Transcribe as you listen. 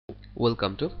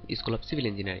Welcome to School of Civil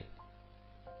Engineering.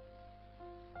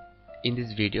 In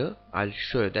this video, I'll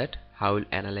show you that how we'll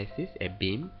analyze a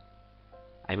beam.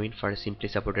 For a simply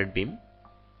supported beam.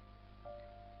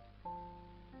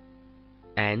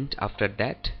 And after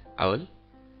that, I will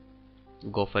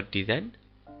go for design.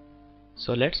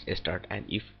 So let's start. And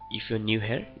if you're new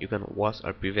here, you can watch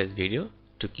our previous video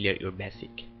to clear your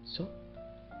basic. So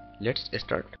let's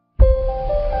start.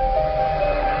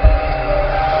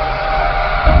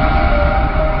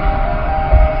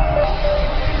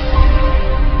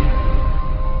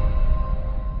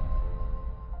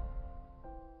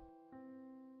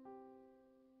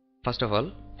 First of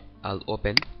all, I'll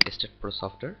open STAAD Pro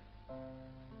software,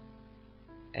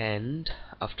 and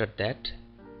after that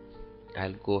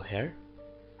I'll go here,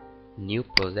 new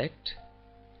project.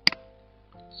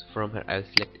 So from here I'll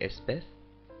select space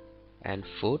and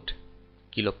foot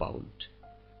kilopound.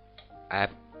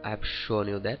 I've shown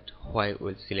you that why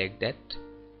we'll select that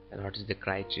and what is the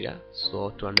criteria. So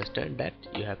to understand that,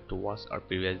 you have to watch our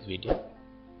previous video.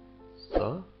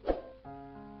 So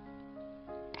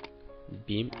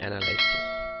beam analysis,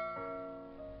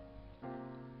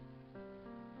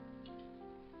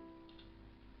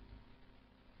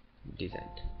 design,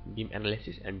 beam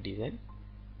analysis and design,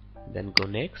 then go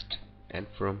next, and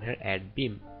from here add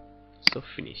beam. So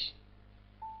finish.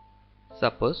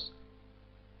 Suppose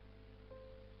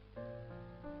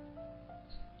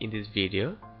in this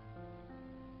video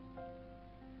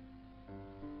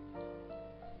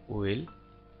we'll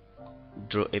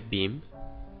draw a beam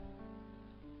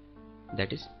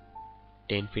that is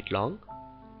 10 feet long.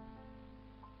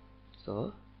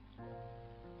 So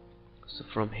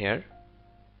from here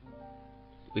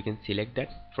we can select that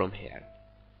from here.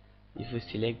 If we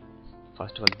select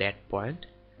first of all that point,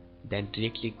 then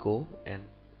directly go and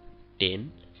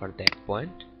 10 for that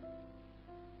point.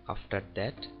 After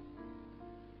that,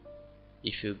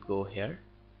 if you go here,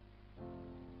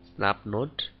 snap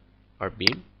node or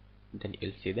beam, then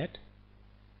you'll see that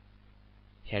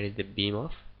here is the beam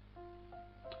of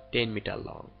 10 feet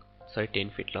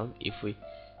long. If we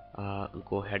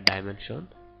go here dimension,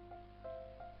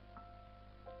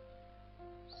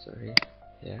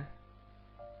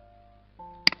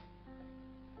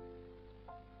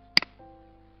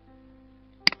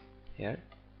 here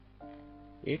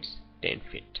it's 10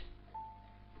 feet.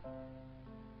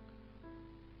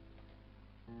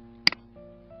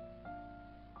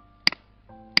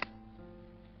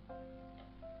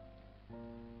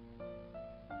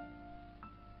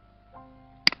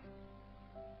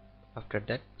 After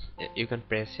that, you can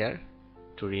press here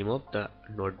to remove the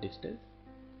node distance.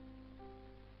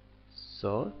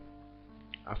 So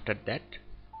after that,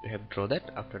 we have draw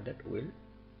that. After that, we'll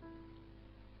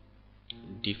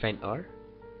define our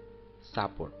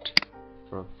support.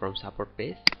 From support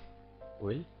page,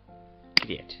 we'll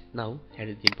create. Now here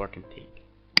is the important thing.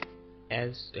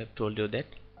 As I have told you that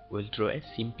we'll draw a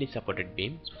simply supported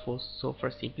beam. So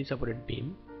for simply supported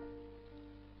beam,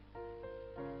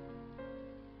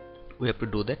 we have to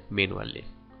do that manually.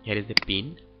 Here is the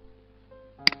pin.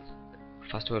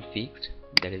 First of all fixed,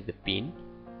 that is the pin.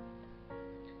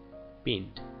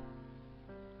 Pinned.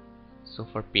 So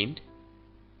for pinned,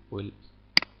 we'll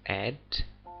add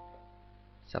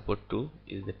support 2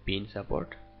 is the pin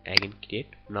support. Again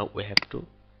create. Now we have to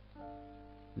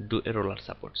do a roller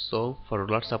support. So for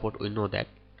roller support, we know that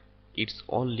it's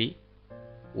only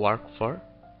work for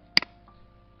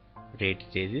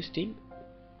resisting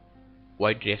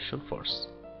y direction force.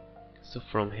 So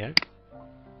from here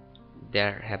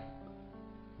there have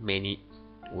many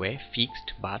way,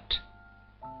 fixed but,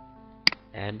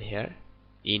 and here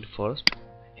enforced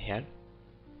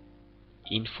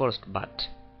but.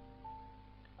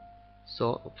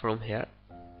 So from here,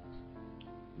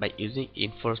 by using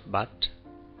enforced but,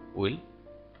 will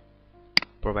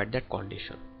provide that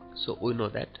condition. So we know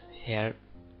that here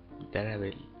there have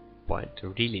a point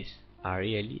release,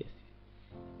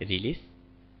 release,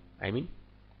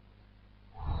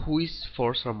 whose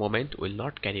force or moment will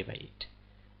not carry by it.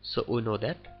 So we know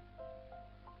that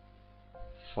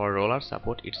for roller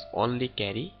support it's only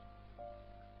carry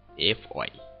Fy,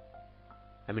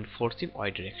 force in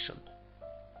y direction.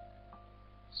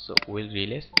 So we'll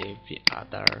release every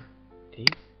other thing,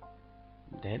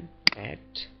 then add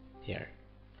here.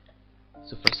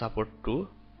 So for support 2,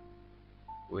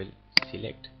 we'll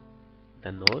select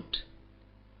the node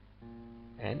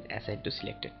and assign to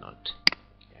selected node.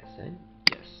 Assign,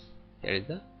 yes. Here is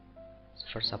the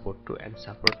for support 2 and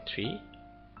support 3.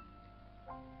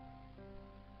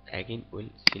 Again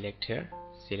we'll select here,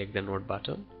 select the node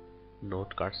button,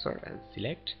 node cursor, and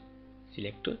select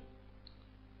to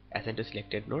assign to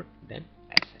selected node, then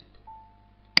assign.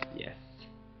 Yes.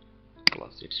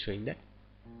 false. It's showing that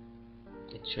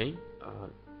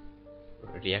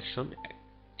reaction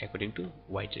according to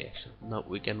Y direction. Now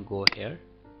we can go here.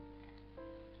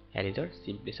 Here is our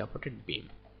simply supported beam.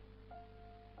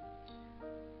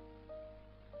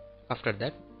 After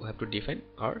that we have to define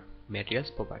our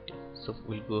materials property. So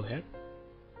we'll go here,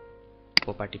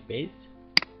 property page.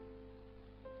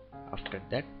 After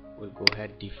that we'll go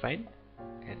ahead, define,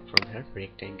 and from here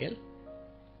rectangle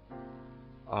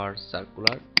or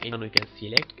circular, and we can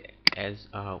select, as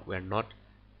we are not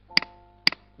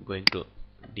going to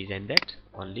design that,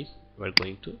 only we are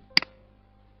going to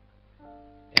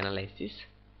analysis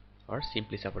or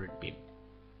simply supported beam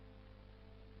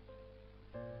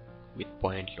with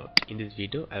point load. In this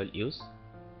video I will use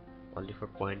only for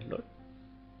point load.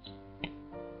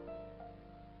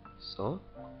 So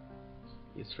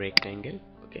use rectangle,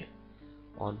 okay,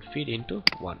 on feet into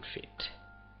 1 feet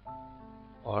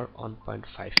or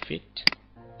 1.5 feet,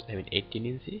 I mean 18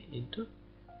 inch into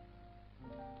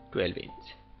 12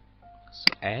 inch.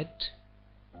 So add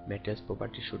materials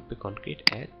property should be concrete,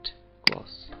 add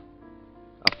close.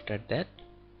 After that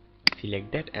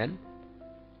select that and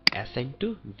assign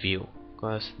to view,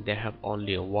 because they have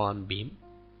only one beam,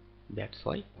 that's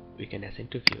why we can assign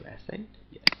to view. Assign,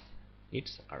 yes,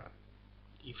 it's around.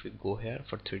 If we go here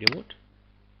for 3D mode,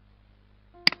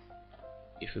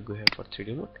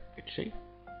 it's showing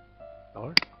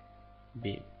our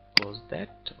beam. Close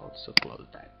that, also close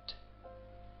that.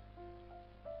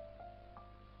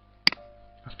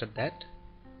 After that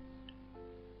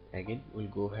again we'll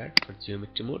go here for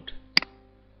geometry mode.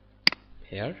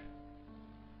 Here,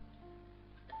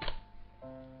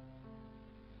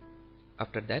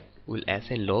 after that we'll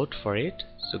assign load for it.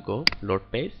 So go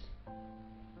load page,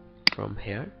 from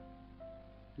here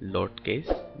load case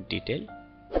detail.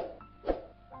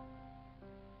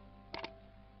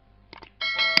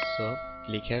 So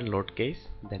click here load case,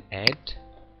 then add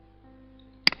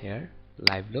here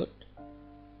live load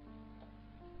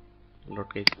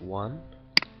case 1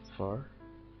 for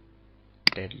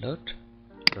dead load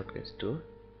case 2,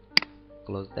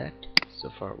 close that. So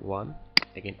for 1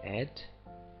 again add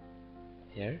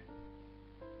here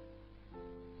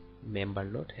member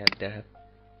load. Here they have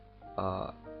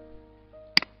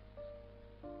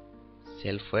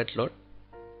self weight load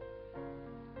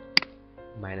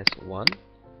 -1,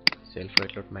 self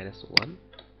weight load -1,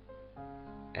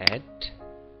 add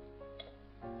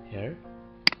here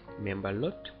member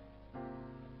load.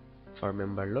 For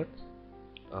member load,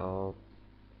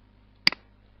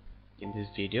 in this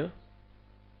video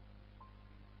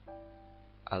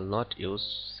I'll not use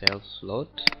self load,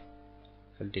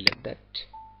 I'll delete that.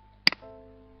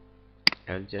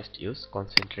 I'll just use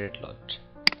concentrated load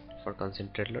for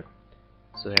concentrated load.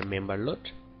 So here member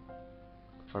load,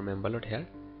 for member load here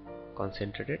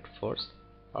concentrated force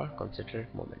or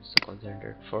concentrated moment. So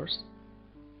concentrated force,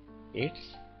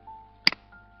 it's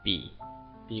P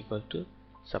equal to,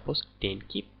 suppose 10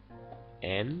 keep,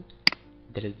 and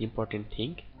there is the important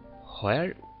thing,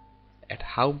 where at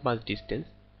how much distance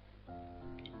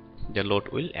the load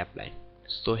will apply.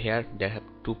 So here they have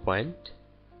 2 points,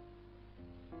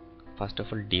 first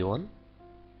of all D1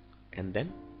 and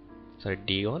then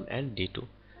D1 and D2.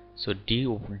 So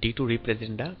D2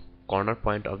 represent the corner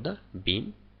point of the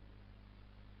beam,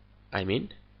 I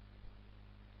mean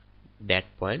that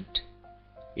point,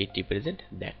 it represent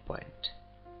that point.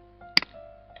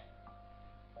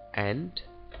 And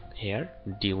here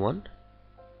D1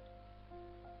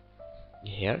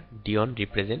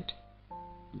 represent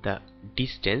the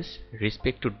distance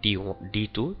respect to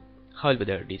D2. How will be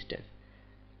the distance?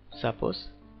 Suppose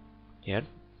here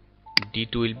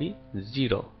D2 will be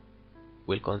 0,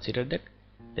 we'll consider that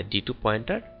the D2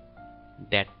 pointer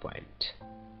that point.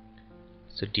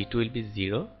 So D2 will be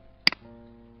 0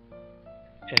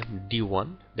 and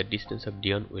D1, the distance of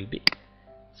D1 will be,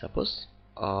 suppose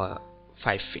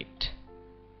 5 feet.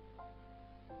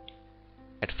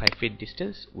 At 5 feet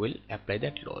distance we'll apply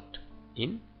that load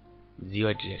in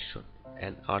ZY direction,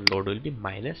 and our load will be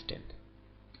 -10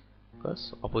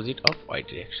 because opposite of Y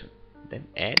direction. Then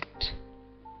add,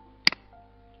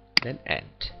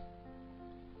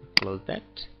 close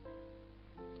that.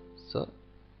 So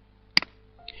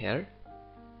here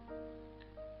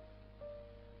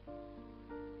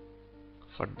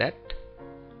for that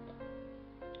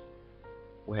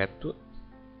we have to,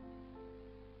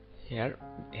 here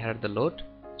the load,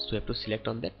 so we have to select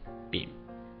on that beam,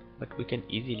 but we can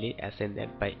easily assign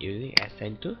that by using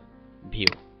assign to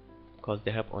view, because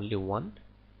they have only one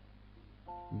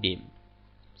beam.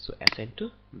 So assign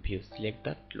to view, select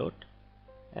that load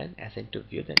and assign to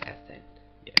view, then assign.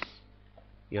 Yes,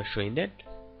 you are showing that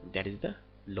that is the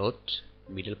load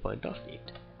middle point of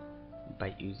it.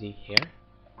 By using here,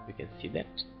 we can see that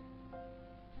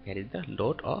here is the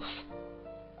load of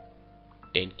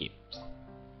 10 keeps.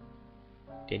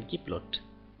 10 keep load.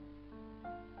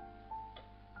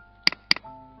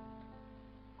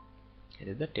 Here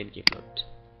is the 10 keep load.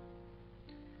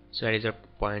 So here is our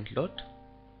point load.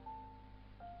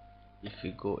 If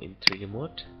we go in 3D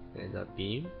mode, there is a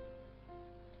beam.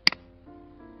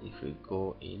 If we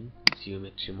go in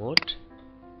geometry mode,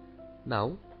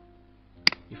 now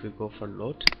if we go for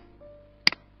load,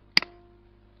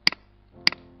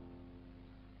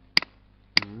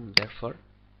 therefore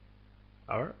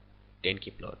our 10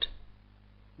 keep load.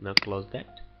 Now close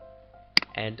that,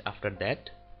 and after that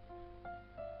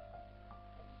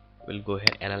we'll go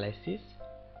here analysis.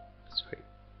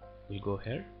 We'll go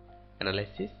here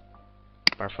analysis,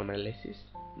 perform analysis,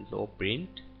 no print,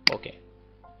 okay.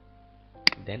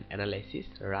 Then analysis,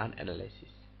 run analysis.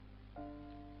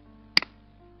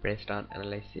 Press run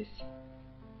analysis.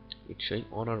 It's showing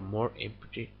one or more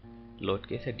empty load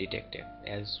cases detected.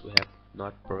 As we have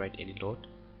not provided any load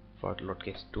for load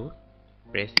case 2,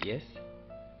 press yes,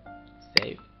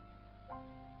 save.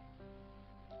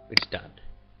 It's done.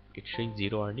 It's showing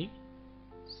 0 earning.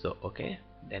 So okay,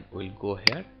 then we'll go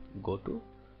here, go to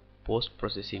post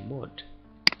processing mode.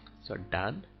 So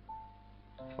done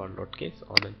for load case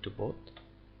on and to both.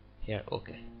 Here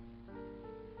okay.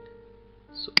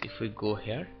 So if we go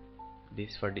here,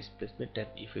 this for displacement, and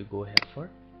if we go here for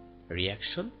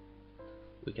reaction,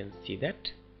 we can see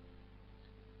that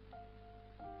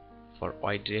for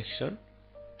y direction,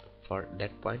 for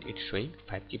that point it's showing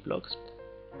 5 keep logs,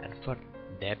 and for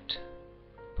that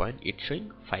point it's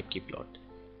showing 5 keep load,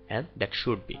 and that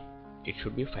should be, it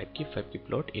should be 5 keep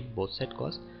load in both sides,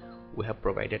 because we have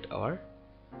provided our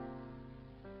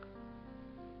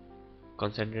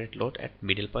concentrated load at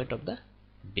middle point of the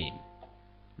beam.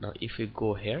 Now if we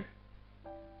go here,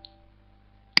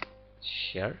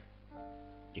 share,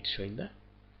 it's showing the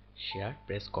share.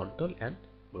 Press Ctrl and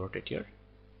rotate your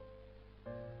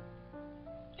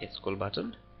scroll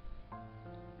button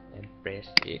and press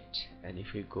it, and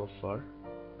if we go for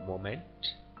moment,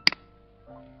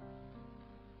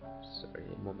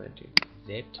 moment in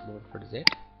Z, moment for Z,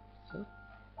 so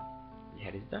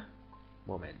here is the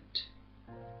moment,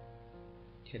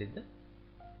 here is the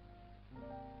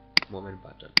moment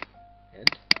button, and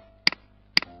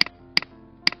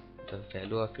the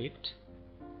value of it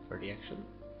for reaction,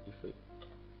 if we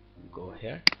go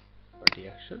here for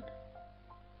reaction,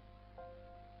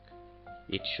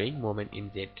 it's showing moment in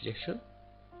Z direction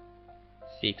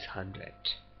 600.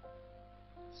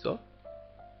 So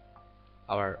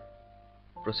our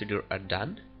procedure are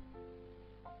done.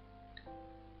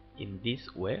 In this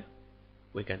way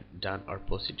we can done our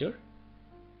procedure,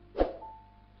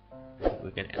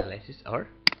 we can analyze our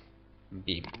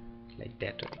beam like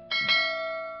that way.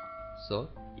 So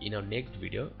in our next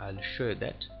video I'll show you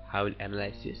that how we'll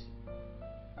analyze this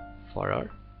for our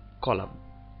column.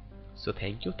 So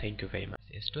thank you very much.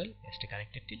 Stay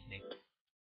connected till next.